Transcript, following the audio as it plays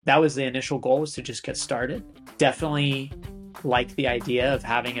that was the initial goal, was to just get started. Definitely like the idea of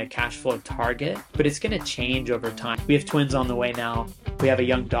having a cash flow target, but it's going to change over time. We have twins on the way now. We have a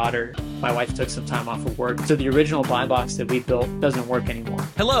young daughter. My wife took some time off of work. So the original buy box that we built doesn't work anymore.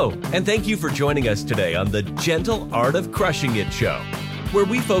 Hello, and thank you for joining us today on the Gentle Art of Crushing It show, where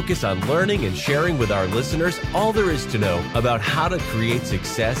we focus on learning and sharing with our listeners all there is to know about how to create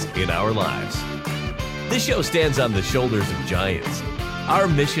success in our lives. This show stands on the shoulders of giants. Our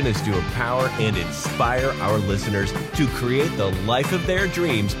mission is to empower and inspire our listeners to create the life of their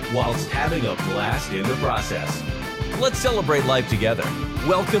dreams whilst having a blast in the process. Let's celebrate life together.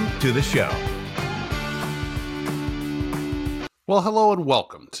 Welcome to the show. Well, hello and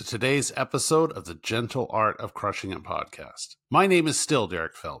welcome to today's episode of the Gentle Art of Crushing It podcast. My name is still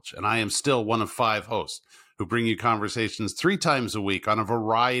Derek Felch, and I am still one of 5 hosts who bring you conversations 3 times a week on a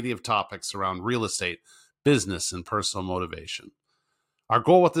variety of topics around real estate, business, and personal motivation. Our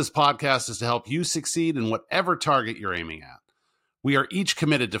goal with this podcast is to help you succeed in whatever target you're aiming at. We are each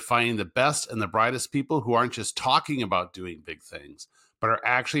committed to finding the best and the brightest people who aren't just talking about doing big things, but are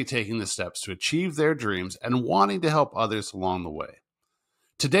actually taking the steps to achieve their dreams and wanting to help others along the way.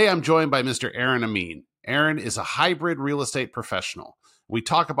 Today, I'm joined by Mr. Ameen. Aaron is a hybrid real estate professional. We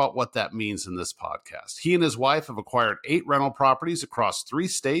talk about what that means in this podcast. He and his wife have acquired 8 rental properties across 3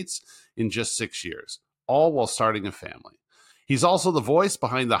 states in just 6 years, all while starting a family. He's also the voice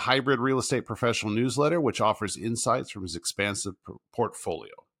behind the Hybrid Real Estate Professional newsletter, which offers insights from his expansive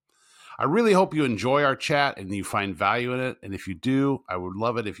portfolio. I really hope you enjoy our chat and you find value in it. And if you do, I would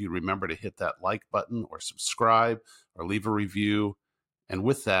love it if you remember to hit that like button or subscribe or leave a review. And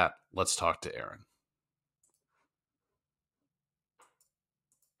with that, let's talk to Aaron.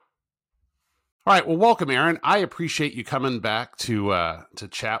 All right. Well, welcome, Aaron. I appreciate you coming back to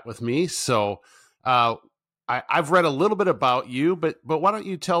chat with me. So, I've read a little bit about you, but why don't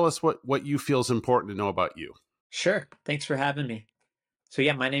you tell us what you feel is important to know about you? Sure. Thanks for having me. So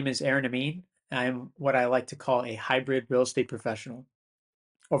yeah, my name is Aaron Ameen. I'm what I like to call a hybrid real estate professional.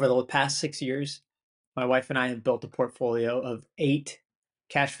 Over the past 6 years, my wife and I have built a portfolio of 8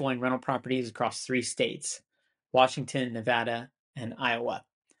 cash flowing rental properties across 3 states, Washington, Nevada, and Iowa.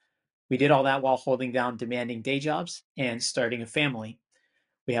 We did all that while holding down demanding day jobs and starting a family.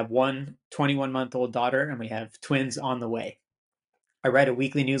 We have one 21-month-old daughter, and we have twins on the way. I write a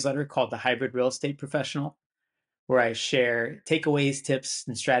weekly newsletter called The Hybrid Real Estate Professional, where I share takeaways, tips,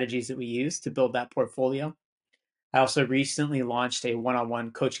 and strategies that we use to build that portfolio. I also recently launched a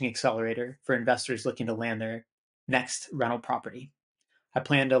one-on-one coaching accelerator for investors looking to land their next rental property. I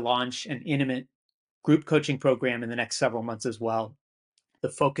plan to launch an intimate group coaching program in the next several months as well. The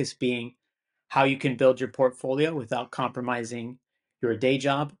focus being how you can build your portfolio without compromising your day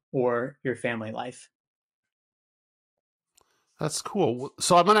job or your family life. That's cool.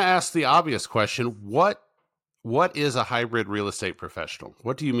 So I'm going to ask the obvious question. What is a hybrid real estate professional?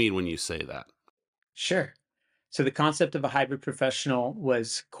 What do you mean when you say that? Sure. So the concept of a hybrid professional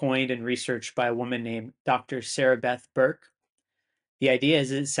was coined and researched by a woman named Dr. Sarah Beth Burke. The idea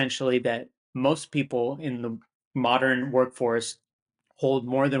is essentially that most people in the modern workforce hold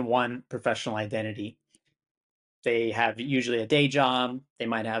more than one professional identity. They have usually a day job. They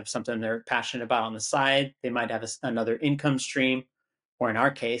might have something they're passionate about on the side. They might have another income stream, or in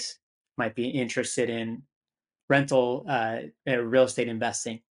our case, might be interested in rental real estate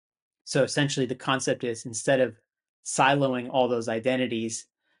investing. So essentially the concept is, instead of siloing all those identities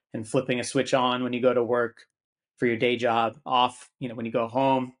and flipping a switch on when you go to work for your day job, off, when you go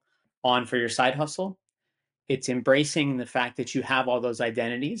home, on for your side hustle, it's embracing the fact that you have all those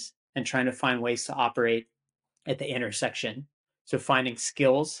identities and trying to find ways to operate at the intersection. So finding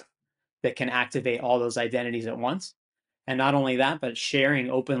skills that can activate all those identities at once. And not only that, but sharing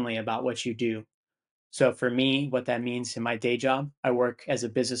openly about what you do. So for me, what that means in my day job, I work as a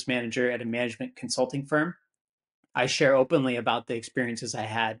business manager at a management consulting firm. I share openly about the experiences I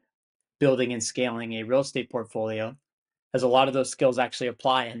had building and scaling a real estate portfolio, as a lot of those skills actually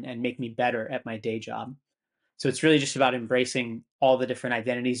apply and make me better at my day job. So it's really just about embracing all the different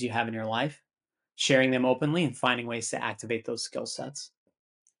identities you have in your life, sharing them openly, and finding ways to activate those skill sets.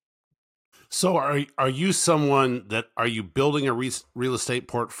 So are you someone are you building a real estate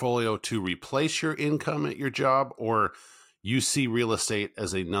portfolio to replace your income at your job, or you see real estate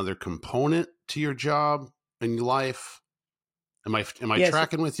as another component to your job and your life? Am I Yes,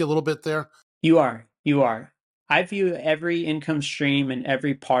 tracking with you a little bit there? you are. You are. I view every income stream and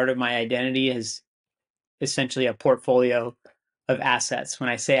every part of my identity as essentially a portfolio of assets. When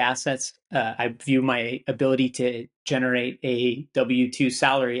I say assets, I view my ability to generate a W-2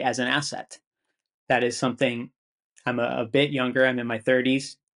 salary as an asset. That is something. I'm a bit younger. I'm in my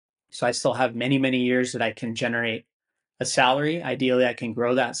 30s. So I still have many, many years that I can generate a salary. Ideally, I can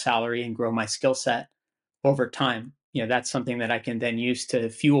grow that salary and grow my skill set over time. That's something that I can then use to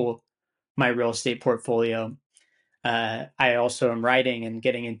fuel my real estate portfolio. I also am writing and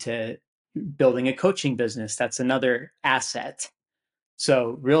getting into building a coaching business. That's another asset.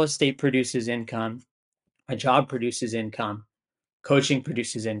 So real estate produces income. My job produces income. Coaching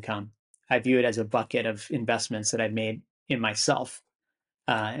produces income. I view it as a bucket of investments that I've made in myself.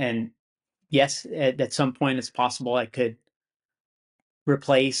 And yes, at some point it's possible I could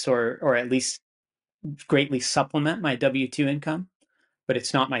replace or at least greatly supplement my W-2 income, but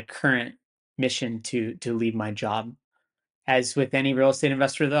it's not my current mission to leave my job. As with any real estate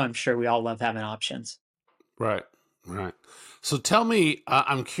investor, though, I'm sure we all love having options. Right, right. So tell me,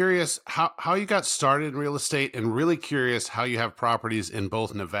 I'm curious how you got started in real estate, and really curious how you have properties in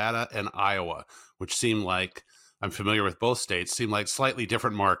both Nevada and Iowa, which seem like, I'm familiar with both states, seem like slightly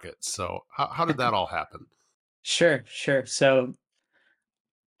different markets. So how did that all happen? Sure, sure. So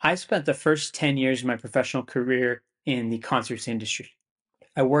I spent the first 10 years of my professional career in the concerts industry.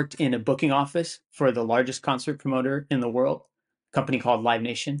 I worked in a booking office for the largest concert promoter in the world, a company called Live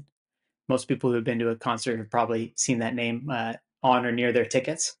Nation. Most people who have been to a concert have probably seen that name on or near their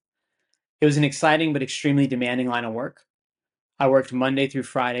tickets. It was an exciting but extremely demanding line of work. I worked Monday through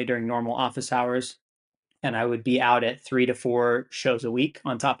Friday during normal office hours, and I would be out at 3 to 4 shows a week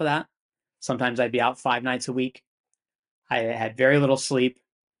on top of that. Sometimes I'd be out 5 nights a week. I had very little sleep,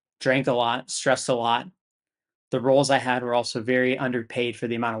 drank a lot, stressed a lot. The roles I had were also very underpaid for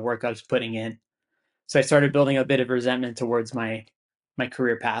the amount of work I was putting in. So I started building a bit of resentment towards my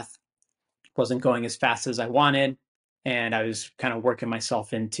career path. Wasn't going as fast as I wanted, and I was kind of working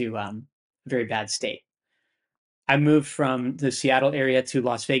myself into a very bad state. I moved from the Seattle area to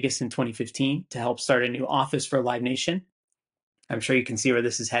Las Vegas in 2015 to help start a new office for Live Nation. I'm sure you can see where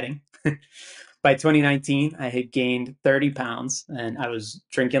this is heading. By 2019, I had gained 30 pounds and I was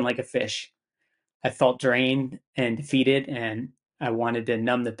drinking like a fish. I felt drained and defeated, and I wanted to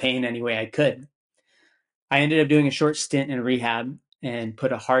numb the pain any way I could. I ended up doing a short stint in rehab and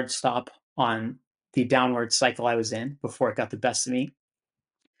put a hard stop on the downward cycle I was in before it got the best of me.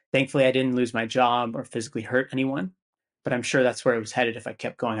 Thankfully, I didn't lose my job or physically hurt anyone, but I'm sure that's where it was headed if I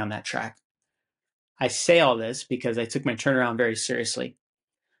kept going on that track. I say all this because I took my turnaround very seriously.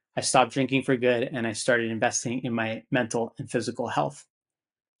 I stopped drinking for good and I started investing in my mental and physical health.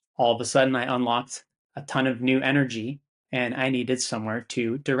 All of a sudden, I unlocked a ton of new energy and I needed somewhere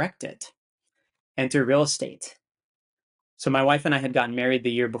to direct it. Enter real estate. So my wife and I had gotten married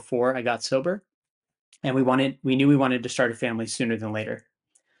the year before I got sober, and we knew we wanted to start a family sooner than later.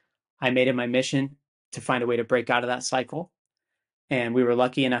 I made it my mission to find a way to break out of that cycle, and we were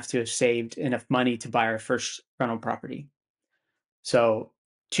lucky enough to have saved enough money to buy our first rental property. So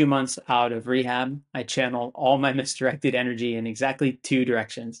 2 months out of rehab, I channeled all my misdirected energy in exactly two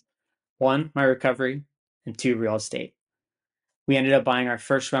directions. One, my recovery, and two, real estate. We ended up buying our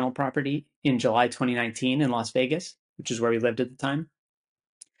first rental property in July 2019 in Las Vegas, which is where we lived at the time.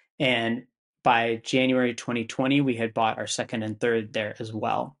 And by January 2020, we had bought our second and third there as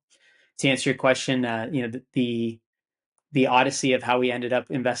well. To answer your question, the odyssey of how we ended up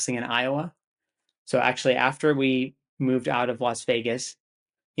investing in Iowa. So actually, after we moved out of Las Vegas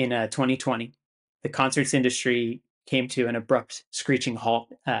in 2020, the concerts industry came to an abrupt screeching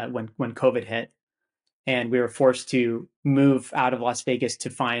halt when COVID hit, and we were forced to move out of Las Vegas to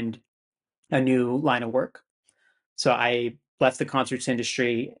find a new line of work. So I left the concerts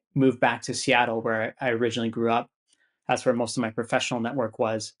industry, moved back to Seattle, where I originally grew up. That's where most of my professional network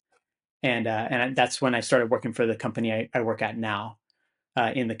was, and that's when I started working for the company I work at now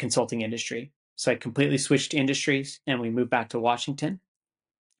in the consulting industry. So I completely switched industries, and we moved back to Washington.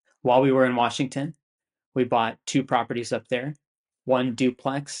 While we were in Washington, we bought two properties up there, one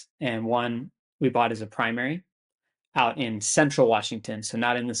duplex and one we bought as a primary out in central Washington. So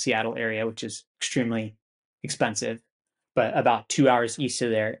not in the Seattle area, which is extremely expensive, but about 2 hours east of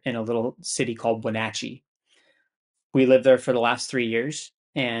there in a little city called Wenatchee. We lived there for the last 3 years.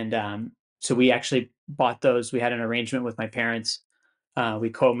 And so we actually bought those. We had an arrangement with my parents. We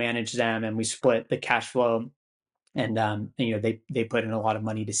co-managed them and we split the cash flow. And they put in a lot of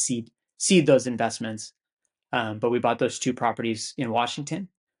money to seed those investments. But we bought those two properties in Washington.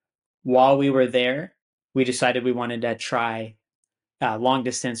 While we were there, we decided we wanted to try long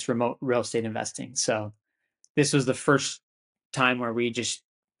distance remote real estate investing. So this was the first time where we just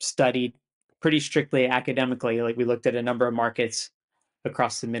studied pretty strictly academically. Like we looked at a number of markets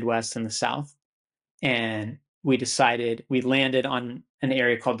across the Midwest and the South, and we landed on an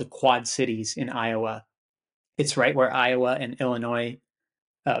area called the Quad Cities in Iowa. It's right where Iowa and Illinois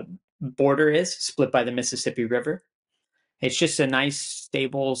border is, split by the Mississippi River. It's just a nice,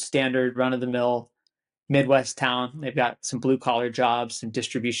 stable, standard, run of the mill Midwest town. They've got some blue collar jobs, some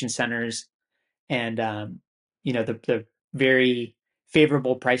distribution centers, and the very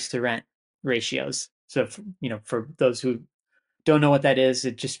favorable price to rent ratios. So for those who don't know what that is,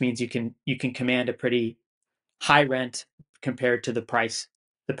 it just means you can command a pretty high rent compared to the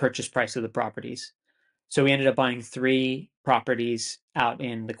purchase price of the properties. So we ended up buying 3 properties out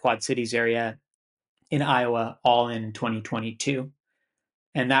in the Quad Cities area in Iowa, all in 2022,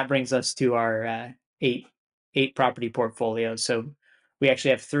 and that brings us to our eight property portfolio. So we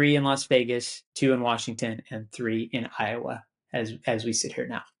actually have 3 in Las Vegas, 2 in Washington, and 3 in Iowa as we sit here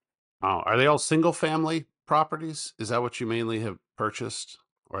now. Oh, are they all single family properties? Is that what you mainly have purchased,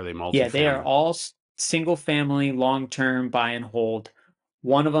 or are they Yeah, they are multifamily? all single family, long term buy and hold.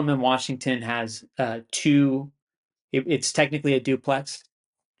 One of them in Washington has 2. It's technically a duplex,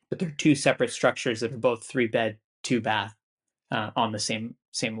 but they're 2 separate structures that are both 3 bed, 2 bath on the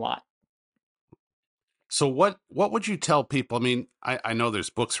same lot. So what would you tell people? I mean, I know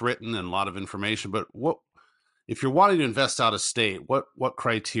there's books written and a lot of information, but what if you're wanting to invest out of state, what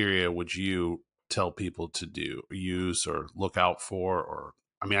criteria would you tell people to use or look out for? Or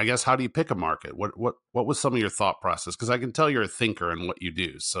I mean, I guess how do you pick a market? What was some of your thought process? Because I can tell you're a thinker in what you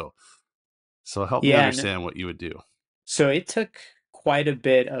do. So help me Yeah, no, understand what you would do. so it took quite a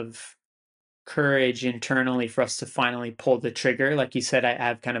bit of courage internally for us to finally pull the trigger. Like you said, I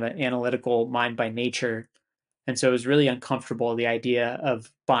have kind of an analytical mind by nature. And so it was really uncomfortable, the idea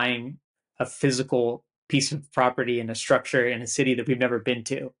of buying a physical piece of property in a structure in a city that we've never been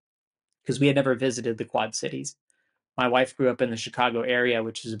to, because we had never visited the Quad Cities. My wife grew up in the Chicago area,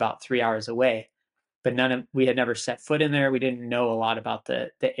 which is about 3 hours away, but we had never set foot in there. We didn't know a lot about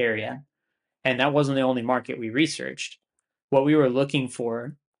the area. And that wasn't the only market we researched. What we were looking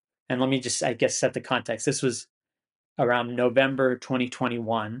for, and let me just, I guess, set the context. This was around November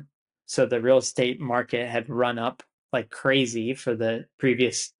 2021. So the real estate market had run up like crazy for the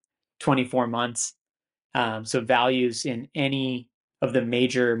previous 24 months. So values in any of the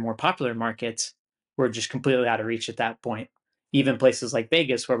major, more popular markets were just completely out of reach at that point. Even places like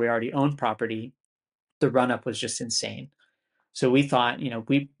Vegas, where we already own property, the run up was just insane. So we thought,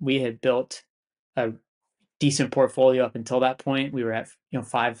 we had built a decent portfolio up until that point. We were at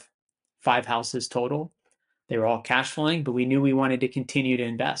five houses total. They were all cash flowing, but we knew we wanted to continue to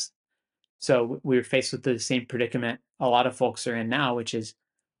invest. So we were faced with the same predicament a lot of folks are in now, which is,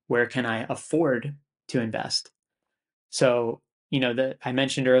 where can I afford to invest? So, I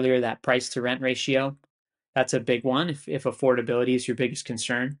mentioned earlier that price to rent ratio. That's a big one if affordability is your biggest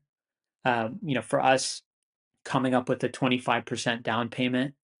concern. For us, coming up with a 25% down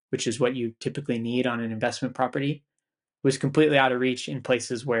payment, which is what you typically need on an investment property, was completely out of reach in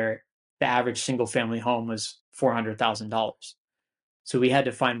places where the average single family home was $400,000. So we had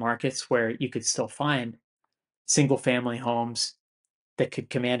to find markets where you could still find single family homes that could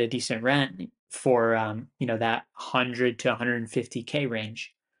command a decent rent for that 100 to 150K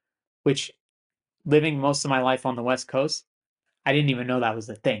range, which, living most of my life on the West Coast, I didn't even know that was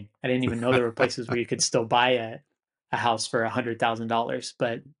a thing. I didn't even know there were places where you could still buy a house for $100,000.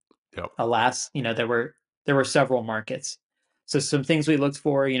 But Yep. alas, there were several markets. So some things we looked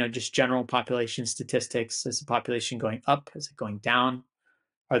for, just general population statistics. Is the population going up? Is it going down?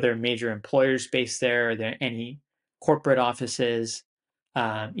 Are there major employers based there? Are there any corporate offices?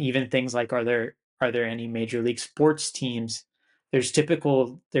 Even things like, are there any major league sports teams? There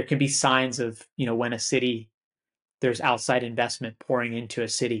can be signs of, when a city, there's outside investment pouring into a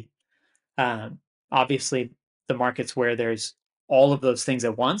city. Obviously, the markets where there's all of those things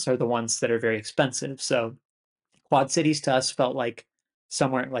at once are the ones that are very expensive. So Quad Cities to us felt like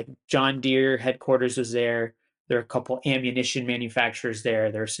somewhere like John Deere headquarters was there. There are a couple ammunition manufacturers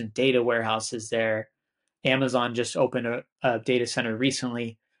there. There are some data warehouses there. Amazon just opened a data center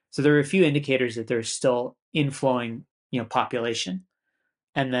recently. So there are a few indicators that there's still inflowing, population.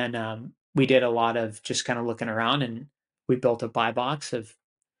 And then we did a lot of just kind of looking around, and we built a buy box of,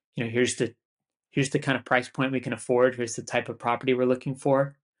 here's the kind of price point we can afford. Here's the type of property we're looking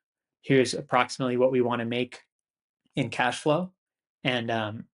for. Here's approximately what we want to make in cash flow, and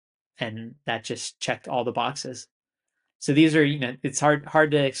that just checked all the boxes. So these are, it's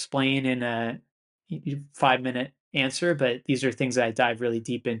hard to explain in a 5-minute answer, but these are things that I dive really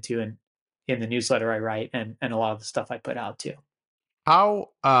deep into in the newsletter I write, and a lot of the stuff I put out too. How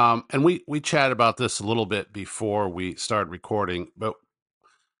and we chatted about this a little bit before we started recording, but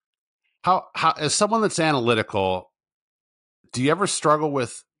how as someone that's analytical, do you ever struggle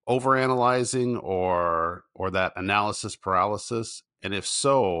with overanalyzing or that analysis paralysis? And if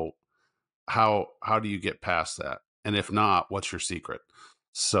so, how do you get past that? And if not, what's your secret?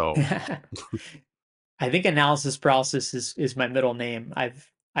 So I think analysis paralysis is my middle name.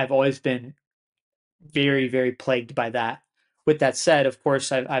 I've always been very, very plagued by that. With that said, of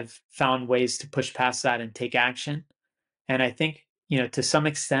course, I've found ways to push past that and take action. And I think, to some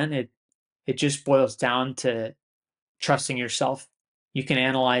extent, it just boils down to trusting yourself. You can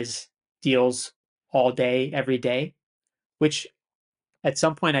analyze deals all day, every day, which at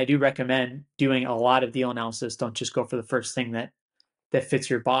some point I do recommend doing a lot of deal analysis. Don't just go for the first thing that fits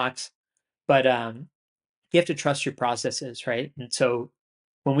your box. But you have to trust your processes, right? And so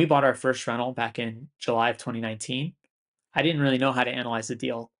when we bought our first rental back in July of 2019, I didn't really know how to analyze the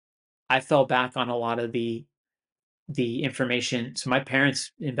deal. I fell back on a lot of the information. So my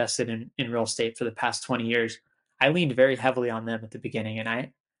parents invested in real estate for the past 20 years. I leaned very heavily on them at the beginning, and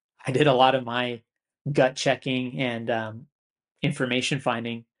I did a lot of my gut checking and information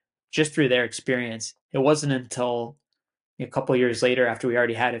finding just through their experience. It wasn't until a couple of years later, after we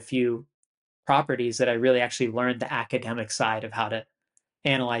already had a few properties, that I really actually learned the academic side of how to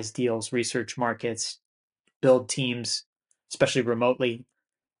analyze deals, research markets, build teams, especially remotely.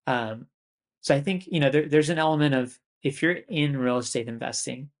 Um, so I think, there's an element of, if you're in real estate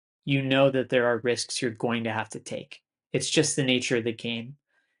investing, you know that there are risks you're going to have to take. It's just the nature of the game.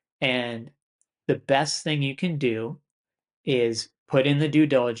 And the best thing you can do is put in the due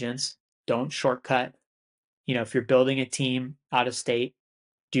diligence, don't shortcut. If you're building a team out of state,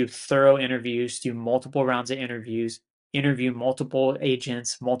 do thorough interviews, do multiple rounds of interviews, interview multiple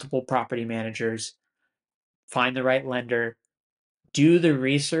agents, multiple property managers, find the right lender, do the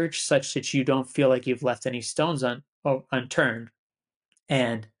research such that you don't feel like you've left any stones unturned.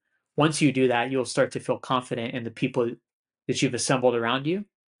 And once you do that, you'll start to feel confident in the people that you've assembled around you.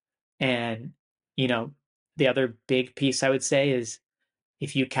 And, you know, the other big piece I would say is,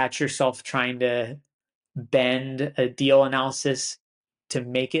 if you catch yourself trying to bend a deal analysis to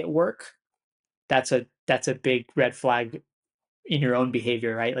make it work, that's a big red flag in your own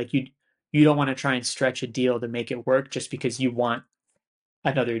behavior, right? Like you don't want to try and stretch a deal to make it work just because you want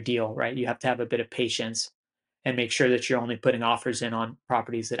another deal, right? You have to have a bit of patience and make sure that you're only putting offers in on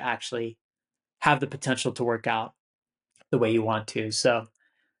properties that actually have the potential to work out the way you want to. So,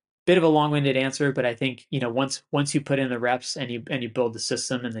 bit of a long-winded answer, but I think, once you put in the reps and you build the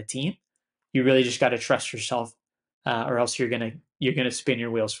system and the team, you really just got to trust yourself, or else you're gonna spin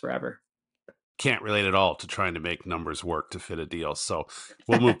your wheels forever. can't relate at all to trying to make numbers work to fit a deal. So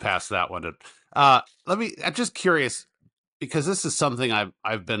we'll move past that one. I'm just curious because this is something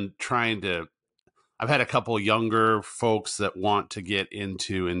I've been trying to. I've had a couple younger folks that want to get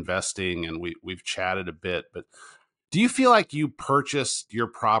into investing, and we've chatted a bit. But do you feel like you purchased your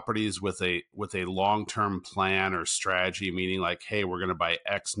properties with a long term plan or strategy, meaning like, hey, we're going to buy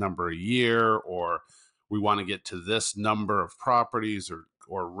X number a year, or we want to get to this number of properties, or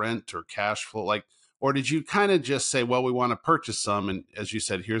rent or cash flow, like, or did you kind of just say, well, we want to purchase some, and as you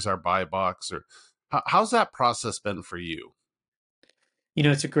said, here's our buy box, or how's that process been for you?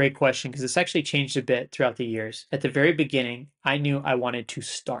 It's a great question because it's actually changed a bit throughout the years. At the very beginning, I knew I wanted to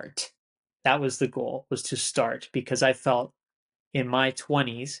start. That was the goal, was to start, because I felt in my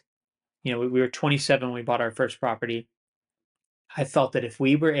 20s, we were 27 when we bought our first property. I felt that if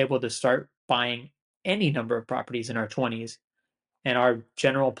we were able to start buying any number of properties in our 20s, and our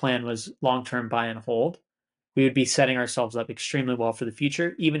general plan was long-term buy and hold, we would be setting ourselves up extremely well for the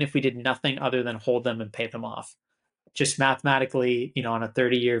future, even if we did nothing other than hold them and pay them off. Just mathematically, on a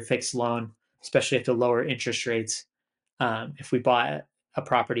 30-year fixed loan, especially at the lower interest rates, if we bought a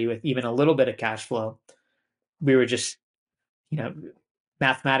property with even a little bit of cash flow, we were just, you know,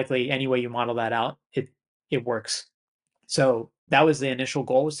 mathematically, any way you model that out, it works. So that was the initial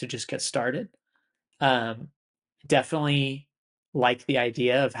goal, was to just get started. Um, Definitely like the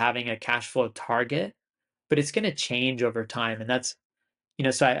idea of having a cash flow target, but it's going to change over time. And that's,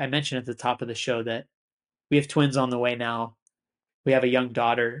 so I mentioned at the top of the show that we have twins on the way now. We have a young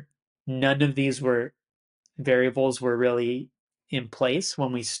daughter. None of these variables were really in place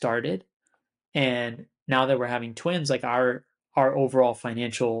when we started. And now that we're having twins, like our overall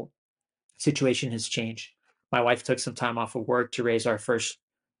financial situation has changed. My wife took some time off of work to raise our first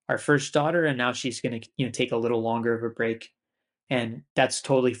daughter, and now she's going to take a little longer of a break, and that's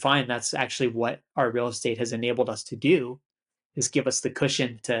totally fine. That's actually what our real estate has enabled us to do, is give us the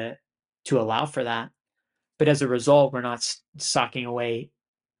cushion to allow for that. But as a result, we're not socking away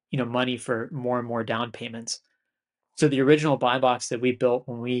money for more and more down payments. So the original buy box that we built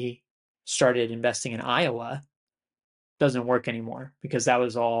when we started investing in Iowa doesn't work anymore, because that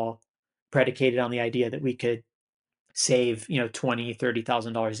was all predicated on the idea that we could save,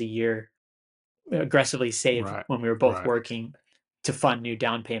 $20,000-$30,000 a year aggressively save Right. when we were both Right. working to fund new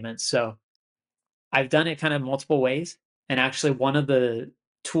down payments. So I've done it kind of multiple ways. And actually, one of the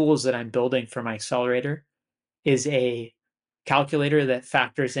tools that I'm building for my accelerator is a calculator that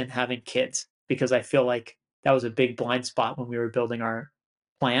factors in having kids, because I feel like that was a big blind spot when we were building our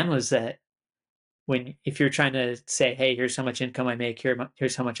plan, was that when if you're trying to say, hey, here's how much income I make,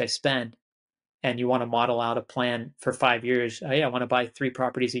 here's how much I spend, and you want to model out a plan for 5 years. Oh yeah, I want to buy 3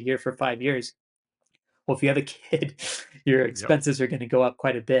 properties a year for 5 years. Well, if you have a kid, your Yep. expenses are going to go up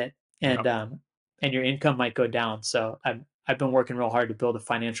quite a bit, Yep. and your income might go down. So I've been working real hard to build a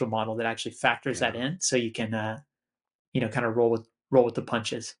financial model that actually factors that Yeah. in, so you can kind of roll with the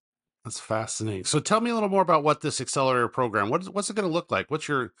punches. That's fascinating. So tell me a little more about what this accelerator program. What's it going to look like? What's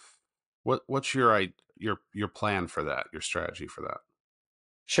your plan for that? Your strategy for that?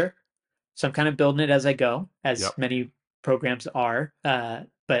 Sure. So I'm kind of building it as I go, as Yep. many programs are.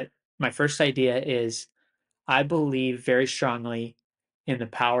 But my first idea is I believe very strongly in the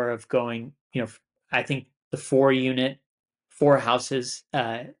power of going, I think the 4 unit, 4 houses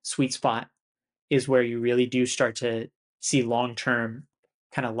sweet spot is where you really do start to see long term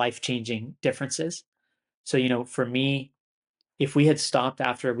kind of life changing differences. So, for me, if we had stopped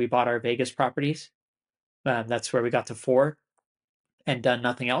after we bought our Vegas properties, that's where we got to 4 and done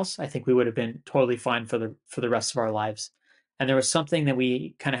nothing else, I think we would have been totally fine for the rest of our lives. And there was something that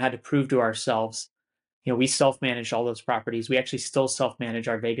we kind of had to prove to ourselves. We self-managed all those properties. We actually still self-manage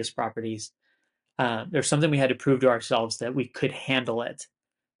our Vegas properties. There's something we had to prove to ourselves, that we could handle it.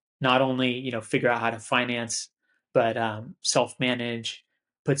 Not only figure out how to finance, but self-manage,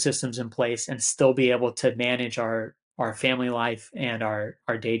 put systems in place, and still be able to manage our family life and our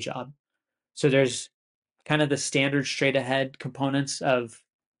day job. So there's kind of the standard straight ahead components of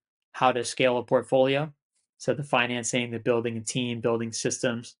how to scale a portfolio. So the financing, the building a team, building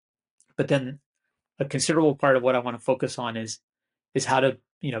systems. But then a considerable part of what I want to focus on is how to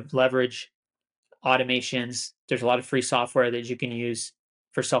leverage automations. There's a lot of free software that you can use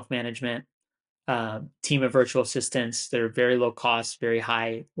for self management. Team of virtual assistants that are very low cost, very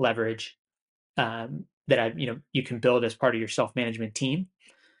high leverage, that you can build as part of your self management team,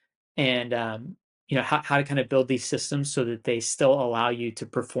 and how to kind of build these systems so that they still allow you to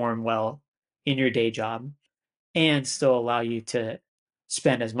perform well in your day job and still allow you to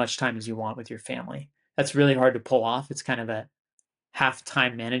spend as much time as you want with your family. That's really hard to pull off. It's kind of a half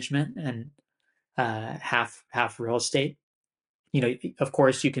time management and half real estate. Of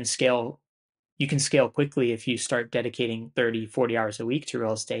course, you can scale quickly if you start dedicating 30, 40 hours a week to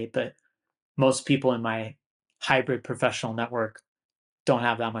real estate, but most people in my hybrid professional network don't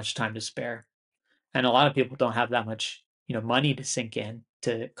have that much time to spare. And a lot of people don't have that much, money to sink in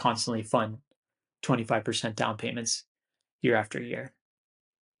to constantly fund 25% down payments year after year.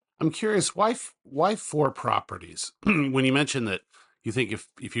 I'm curious why 4 properties? When you mentioned that you think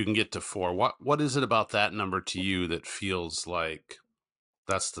if you can get to 4, what is it about that number to you that feels like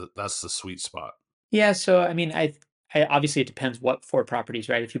that's the sweet spot? Yeah, so I mean, I obviously it depends what 4 properties,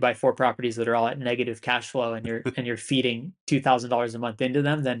 right? If you buy 4 properties that are all at negative cash flow and you're feeding $2,000 a month into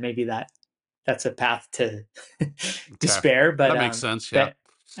them, then maybe that's a path to Okay. despair. But That makes sense. Yeah.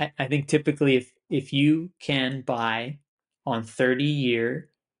 but I think typically if you can buy on 30-year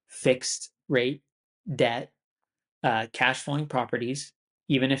fixed rate debt, cash flowing properties,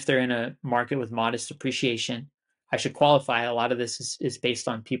 even if they're in a market with modest appreciation. I should qualify, a lot of this is based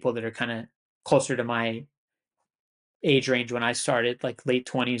on people that are kind of closer to my age range when I started, like late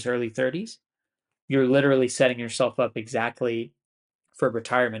 20s, early 30s. You're literally setting yourself up exactly for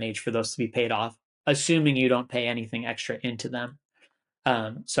retirement age for those to be paid off, assuming you don't pay anything extra into them.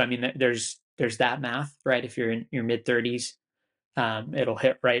 So I mean, there's that math, right? If you're in your mid 30s, it'll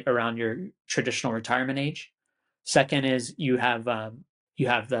hit right around your traditional retirement age. Second is you have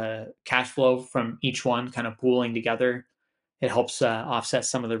the cash flow from each one kind of pooling together. It helps offset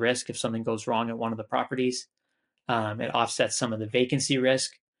some of the risk if something goes wrong at one of the properties. It offsets some of the vacancy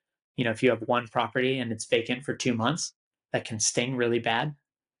risk. If you have one property and it's vacant for 2 months, that can sting really bad.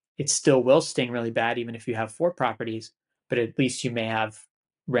 It still will sting really bad even if you have 4 properties, but at least you may have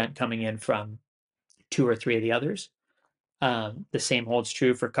rent coming in from 2 or 3 of the others. The same holds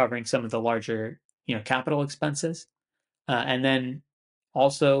true for covering some of the larger, capital expenses. And then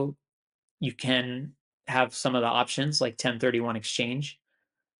also you can have some of the options like 1031 exchange.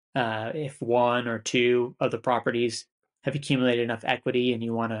 If one or two of the properties have accumulated enough equity and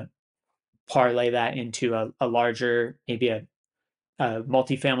you want to parlay that into a larger, maybe a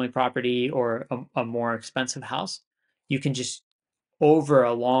multifamily property or a more expensive house, you can just over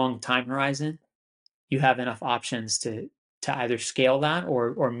a long time horizon, you have enough options to either scale that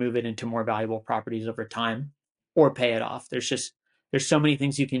or move it into more valuable properties over time or pay it off. There's so many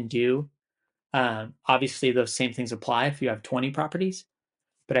things you can do. Obviously, those same things apply if you have 20 properties,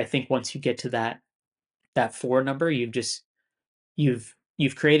 but I think once you get to that four number, you've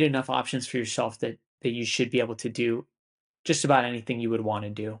created enough options for yourself that you should be able to do just about anything you would want to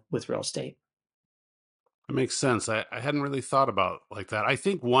do with real estate. That makes sense. I hadn't really thought about like that. I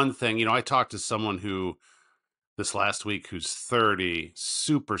think one thing, I talked to someone who this last week who's 30,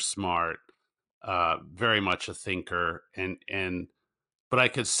 super smart, very much a thinker, and but I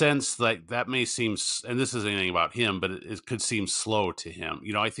could sense like that may seem, and this isn't anything about him, but it could seem slow to him.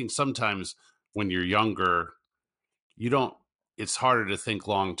 I think sometimes when you're younger, you don't. It's harder to think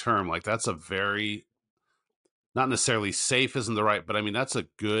long term. Like that's a very, not necessarily safe isn't the right, but I mean that's a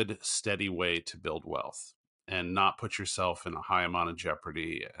good steady way to build wealth and not put yourself in a high amount of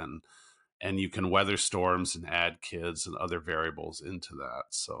jeopardy, and you can weather storms and add kids and other variables into that.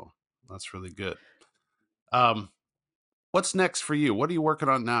 So that's really good. Um, what's next for you? What are you working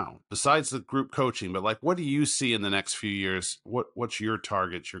on now besides the group coaching? But like, what do you see in the next few years? What's your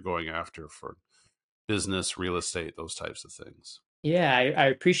targets you're going after for business, real estate, those types of things? Yeah, I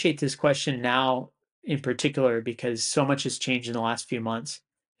appreciate this question now in particular because so much has changed in the last few months.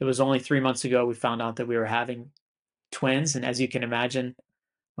 It was only 3 months ago we found out that we were having twins, and as you can imagine,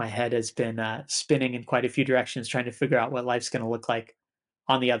 my head has been spinning in quite a few directions trying to figure out what life's going to look like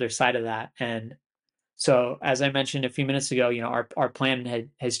on the other side of that. And so, as I mentioned a few minutes ago, our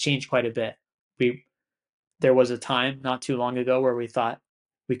plan has changed quite a bit. We There was a time not too long ago where we thought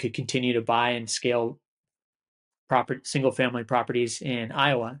we could continue to buy and scale single family properties in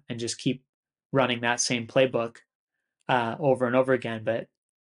Iowa and just keep running that same playbook over and over again. But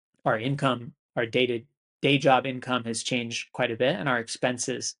our income, our day job income has changed quite a bit, and our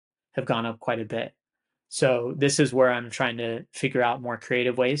expenses have gone up quite a bit. So this is where I'm trying to figure out more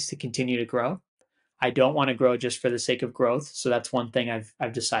creative ways to continue to grow. I don't want to grow just for the sake of growth. So that's one thing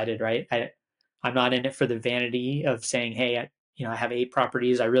I've decided, right? I'm not in it for the vanity of saying, hey, I have 8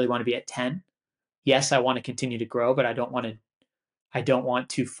 properties. I really want to be at 10. Yes, I want to continue to grow, but I don't want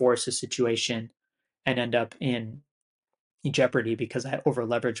to force a situation and end up in jeopardy because I over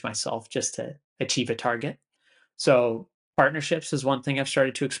leverage myself just to achieve a target. So partnerships is one thing I've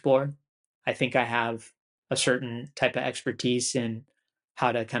started to explore. I think I have a certain type of expertise in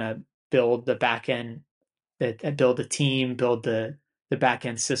how to kind of build the back end, that build a team, build the back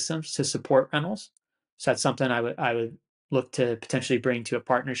end systems to support rentals. So that's something I would look to potentially bring to a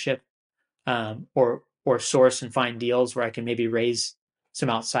partnership, or source and find deals where I can maybe raise some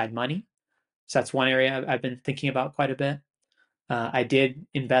outside money. So that's one area I've been thinking about quite a bit. I did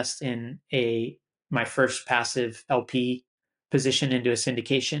invest in a my first passive LP position into a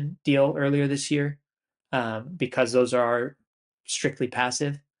syndication deal earlier this year. Because those are strictly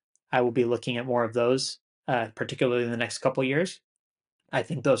passive, I will be looking at more of those, particularly in the next couple of years. I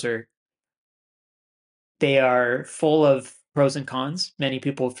think they are full of pros and cons. Many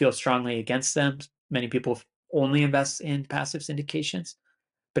people feel strongly against them. Many people only invest in passive syndications,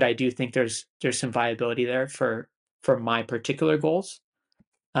 but I do think there's some viability there for my particular goals.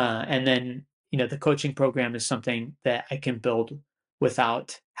 And then, the coaching program is something that I can build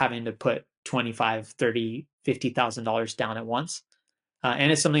without having to put 25, 30, $50,000 down at once.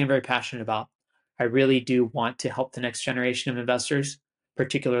 And it's something I'm very passionate about. I really do want to help the next generation of investors,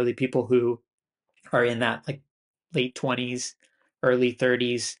 particularly people who are in that like late 20s, early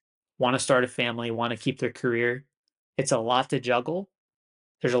 30s, want to start a family, want to keep their career. It's a lot to juggle.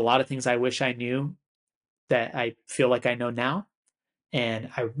 There's a lot of things I wish I knew that I feel like I know now, and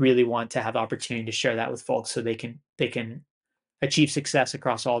I really want to have the opportunity to share that with folks so they can achieve success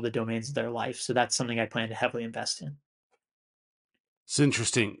across all the domains of their life. So that's something I plan to heavily invest in. It's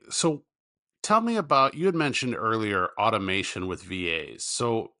interesting. So tell me about, you had mentioned earlier automation with VAs.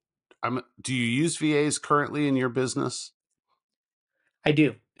 So do you use VAs currently in your business? I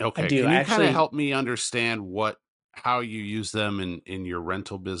do. I Okay. do. Can I you kind of actually help me understand how you use them in your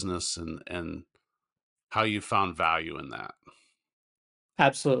rental business, and how you found value in that?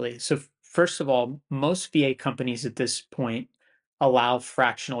 Absolutely. So first of all, most VA companies at this point allow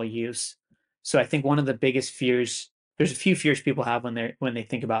fractional use. So I think one of the biggest fears, there's a few fears people have when they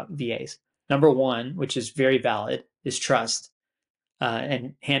think about VAs. Number one, which is very valid, is trust.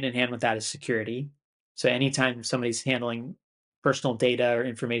 And hand in hand with that is security. So anytime somebody's handling personal data or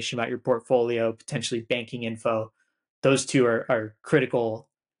information about your portfolio, potentially banking info, those two are critical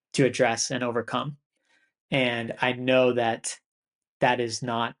to address and overcome. And I know that is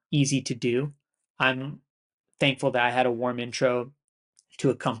not easy to do. I'm thankful that I had a warm intro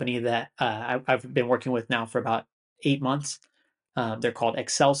to a company that I've been working with now for about 8 months. They're called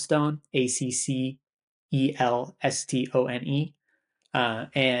Accelstone, Accelstone,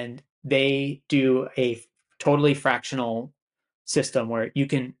 and they do a totally fractional system where you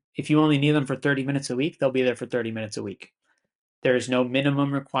can, if you only need them for 30 minutes a week, they'll be there for 30 minutes a week. There's no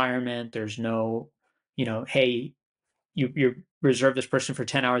minimum requirement. There's no, hey, you reserve this person for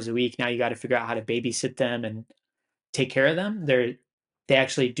 10 hours a week. Now you got to figure out how to babysit them and take care of them. They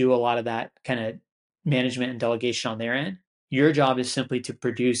actually do a lot of that kind of management and delegation on their end. Your job is simply to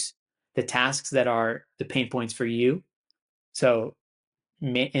produce the tasks that are the pain points for you. So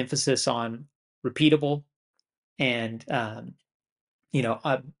emphasis on repeatable and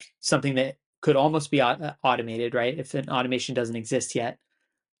something that could almost be automated, right? If an automation doesn't exist yet.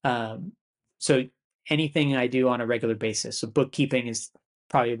 Um, so anything I do on a regular basis. So bookkeeping is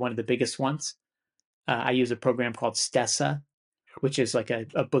probably one of the biggest ones. I use a program called Stessa, which is like a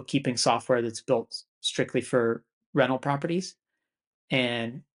bookkeeping software that's built strictly for rental properties.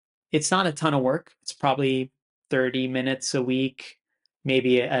 And it's not a ton of work. It's probably 30 minutes a week,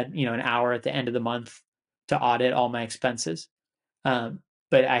 maybe an hour at the end of the month to audit all my expenses.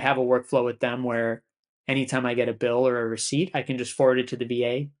 But I have a workflow with them where anytime I get a bill or a receipt, I can just forward it to the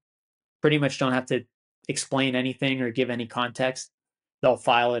VA. Pretty much don't have to explain anything or give any context. They'll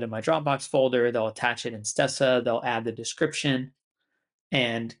file it in my Dropbox folder. They'll attach it in Stessa. They'll add the description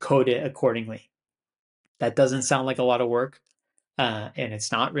and code it accordingly. That doesn't sound like a lot of work, and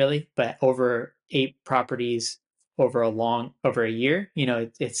it's not really. But over 8 properties, over a year,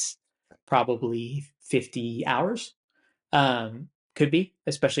 it's probably 50 hours. Could be,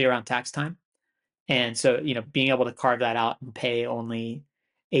 especially around tax time. And so, being able to carve that out and pay only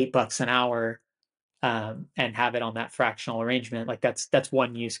 $8 an hour, and have it on that fractional arrangement, like that's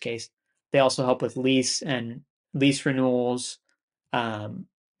one use case. They also help with lease renewals, um,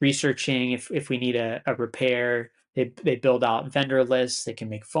 researching if we need a repair. They build out vendor lists. They can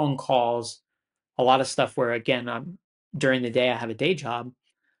make phone calls. A lot of stuff where, again, during the day I have a day job.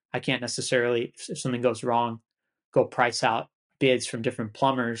 I can't necessarily, if something goes wrong, go price out bids from different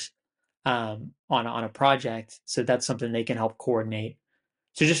plumbers, on a project. So that's something they can help coordinate.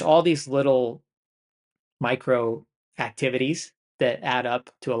 So just all these little micro activities that add up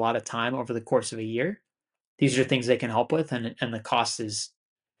to a lot of time over the course of a year. These are things they can help with, and the cost is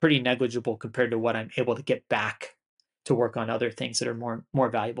pretty negligible compared to what I'm able to get back to work on other things that are more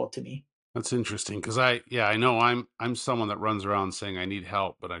valuable to me. That's interesting because I know I'm someone that runs around saying I need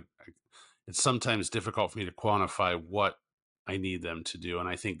help, but it's sometimes difficult for me to quantify what I need them to do, and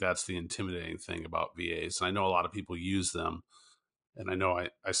I think that's the intimidating thing about VAs. And I know a lot of people use them, and I know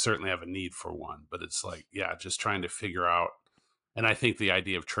I certainly have a need for one, but it's like, yeah, just trying to figure out. And I think the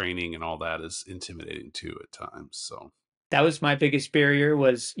idea of training and all that is intimidating too at times. So That was my biggest barrier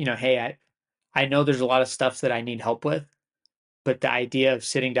was, hey, I know there's a lot of stuff that I need help with, but the idea of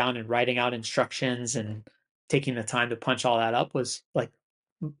sitting down and writing out instructions and taking the time to punch all that up was like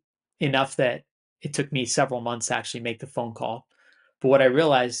enough that it took me several months to actually make the phone call. But what I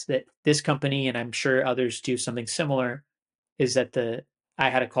realized that this company, and I'm sure others do something similar, is that I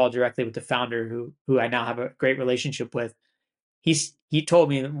had a call directly with the founder who I now have a great relationship with. He told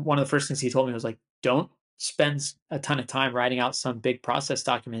me, one of the first things he told me was like, don't spend a ton of time writing out some big process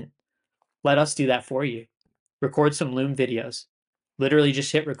document. Let us do that for you. Record some Loom videos. Literally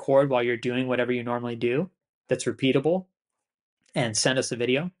just hit record while you're doing whatever you normally do that's repeatable, and send us a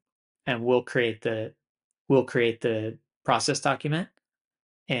video, and we'll create the process document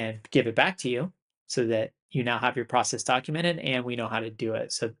and give it back to you so that you now have your process documented and we know how to do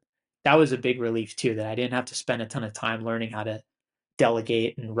it. So that was a big relief too, that I didn't have to spend a ton of time learning how to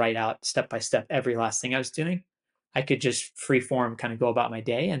delegate and write out step by step every last thing I was doing. I could just free form kind of go about my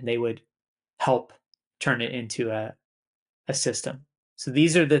day, and they would help turn it into a system. So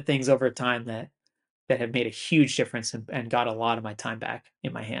these are the things over time that have made a huge difference, and got a lot of my time back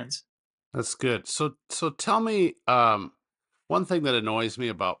in my hands. that's good. So tell me, one thing that annoys me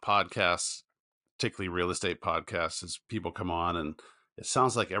about podcasts, particularly real estate podcasts, is people come on and it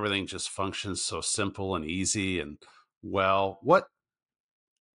sounds like everything just functions so simple and easy and well. What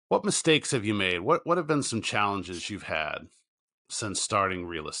mistakes have you made? What have been some challenges you've had since starting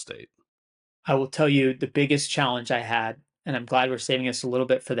real estate? I will tell you the biggest challenge I had, and I'm glad we're saving us a little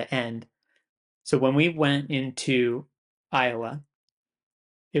bit for the end. So when we went into Iowa,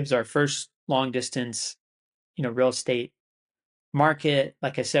 it was our first long distance, real estate market.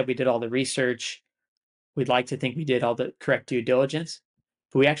 Like I said, we did all the research. We'd like to think we did all the correct due diligence,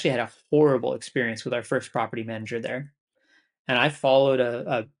 but we actually had a horrible experience with our first property manager there. And I followed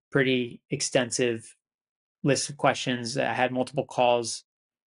a pretty extensive list of questions. I had multiple calls,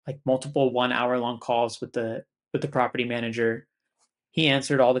 like multiple 1 hour long calls with with the property manager. He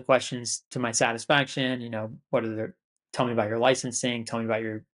answered all the questions to my satisfaction. Tell me about your licensing, tell me about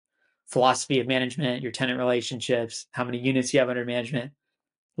your philosophy of management, your tenant relationships, how many units you have under management.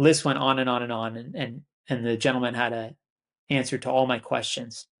 List went on and on and on, and the gentleman had a answer to all my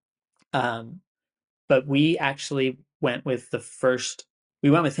questions. But we actually went with we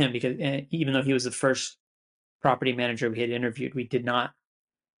went with him because even though he was the first property manager we had interviewed, we did not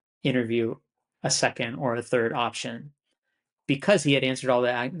interview a second or a third option. Because he had answered all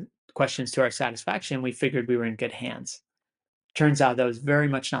the questions to our satisfaction, we figured we were in good hands. Turns out that was very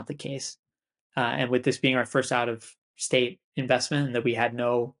much not the case. And with this being our first out of state investment, and that we had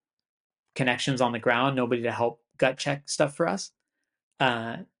no connections on the ground, nobody to help gut check stuff for us,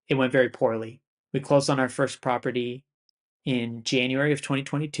 it went very poorly. We closed on our first property in January of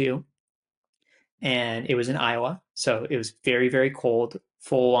 2022, and it was in Iowa. So it was very, very cold,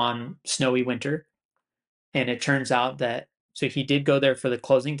 full on snowy winter. And it turns out that, so he did go there for the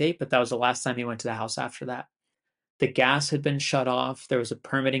closing date, but that was the last time he went to the house after that. The gas had been shut off. There was a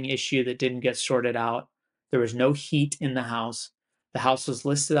permitting issue that didn't get sorted out. There was no heat in the house. The house was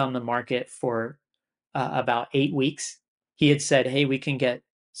listed on the market for about 8 weeks. He had said, hey, we can get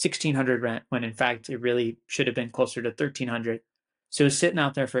 1,600 rent, when in fact it really should have been closer to 1,300. So it was sitting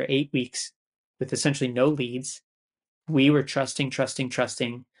out there for 8 weeks with essentially no leads. We were trusting,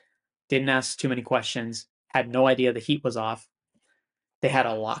 didn't ask too many questions, had no idea the heat was off. They had a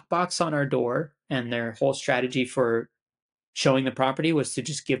lockbox on our door, and their whole strategy for showing the property was to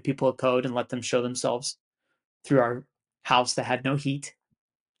just give people a code and let them show themselves through our house that had no heat.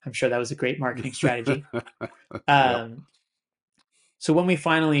 I'm sure that was a great marketing strategy. Yep. So when we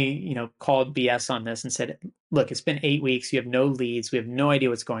finally, called BS on this and said, look, it's been 8 weeks, you have no leads, we have no idea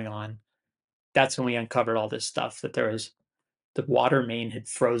what's going on. That's when we uncovered all this stuff, that the water main had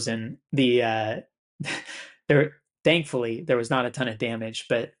frozen. Thankfully there was not a ton of damage,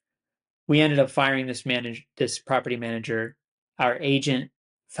 but we ended up firing this property manager. Our agent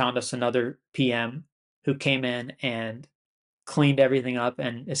found us another PM who came in and cleaned everything up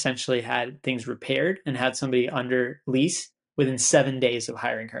and essentially had things repaired and had somebody under lease within 7 days of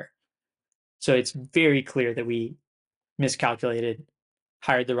hiring her. So it's very clear that we miscalculated,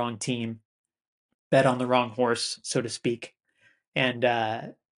 hired the wrong team, bet on the wrong horse, so to speak. And,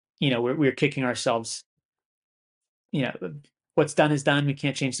 we're kicking ourselves. What's done is done. We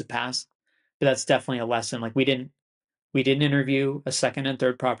can't change the past, but that's definitely a lesson. Like we didn't interview a second and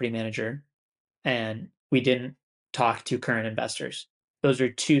third property manager, and we didn't talk to current investors. Those are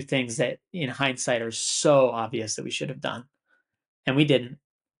two things that in hindsight are so obvious that we should have done, and we didn't.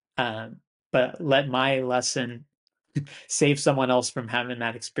 But let my lesson save someone else from having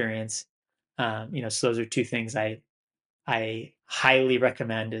that experience. So those are two things I highly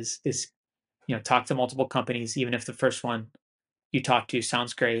recommend is talk to multiple companies, even if the first one you talk to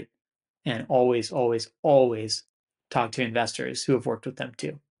sounds great, and always, always, always talk to investors who have worked with them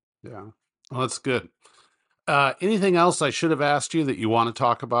too. Yeah. Well, that's good. Anything else I should have asked you that you want to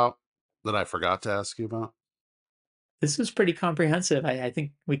talk about that I forgot to ask you about? This was pretty comprehensive. I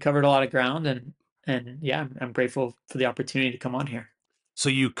think we covered a lot of ground, and yeah, I'm grateful for the opportunity to come on here. So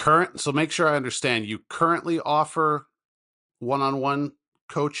so make sure I understand, you currently offer one-on-one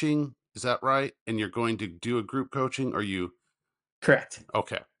coaching, is that right? And you're going to do a group coaching, or you? Correct.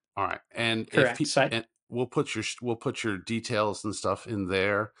 Okay. All right. And Correct. and we'll put your details and stuff in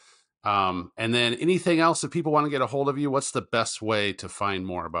there. And then anything else that people want to get a hold of you, what's the best way to find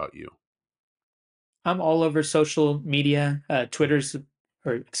more about you? I'm all over social media. X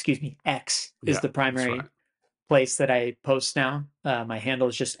is the primary place that I post now. My handle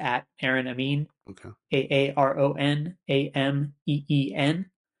is just at Aaron Ameen. Okay. AARONAMEEN.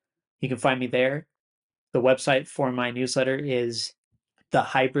 You can find me there. The website for my newsletter is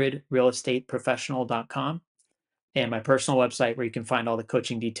thehybridrealestateprofessional.com. And my personal website, where you can find all the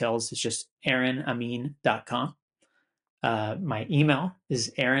coaching details, is just aaronameen.com. My email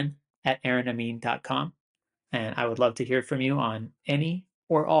is aaron@aaronameen.com. And I would love to hear from you on any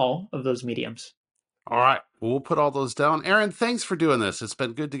or all of those mediums. All right. Well, we'll put all those down. Aaron, thanks for doing this. It's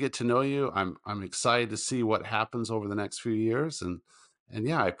been good to get to know you. I'm excited to see what happens over the next few years. And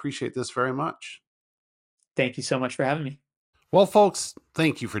yeah, I appreciate this very much. Thank you so much for having me. Well, folks,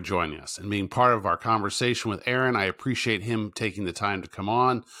 thank you for joining us and being part of our conversation with Aaron. I appreciate him taking the time to come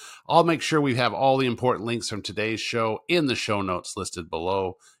on. I'll make sure we have all the important links from today's show in the show notes listed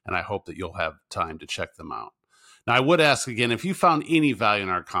below, and I hope that you'll have time to check them out. Now, I would ask again, if you found any value in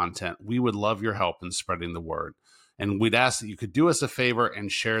our content, we would love your help in spreading the word. And we'd ask that you could do us a favor and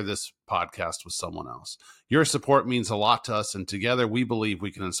share this podcast with someone else. Your support means a lot to us, and together we believe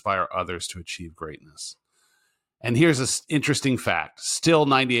we can inspire others to achieve greatness. And here's an interesting fact. Still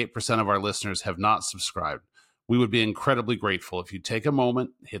 98% of our listeners have not subscribed. We would be incredibly grateful if you take a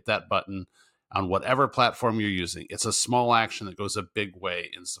moment, hit that button on whatever platform you're using. It's a small action that goes a big way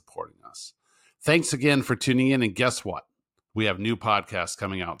in supporting us. Thanks again for tuning in. And guess what? We have new podcasts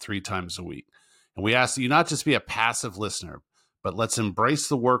coming out 3 times a week. And we ask that you not just be a passive listener, but let's embrace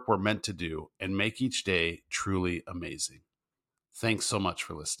the work we're meant to do and make each day truly amazing. Thanks so much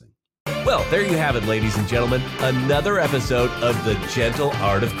for listening. Well, there you have it, ladies and gentlemen. Another episode of The Gentle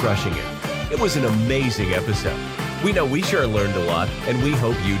Art of Crushing It. It was an amazing episode. We know we sure learned a lot, and we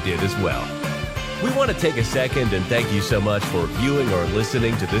hope you did as well. We want to take a second and thank you so much for viewing or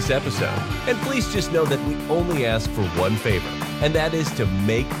listening to this episode. And please just know that we only ask for one favor, and that is to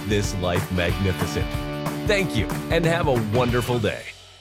make this life magnificent. Thank you, and have a wonderful day.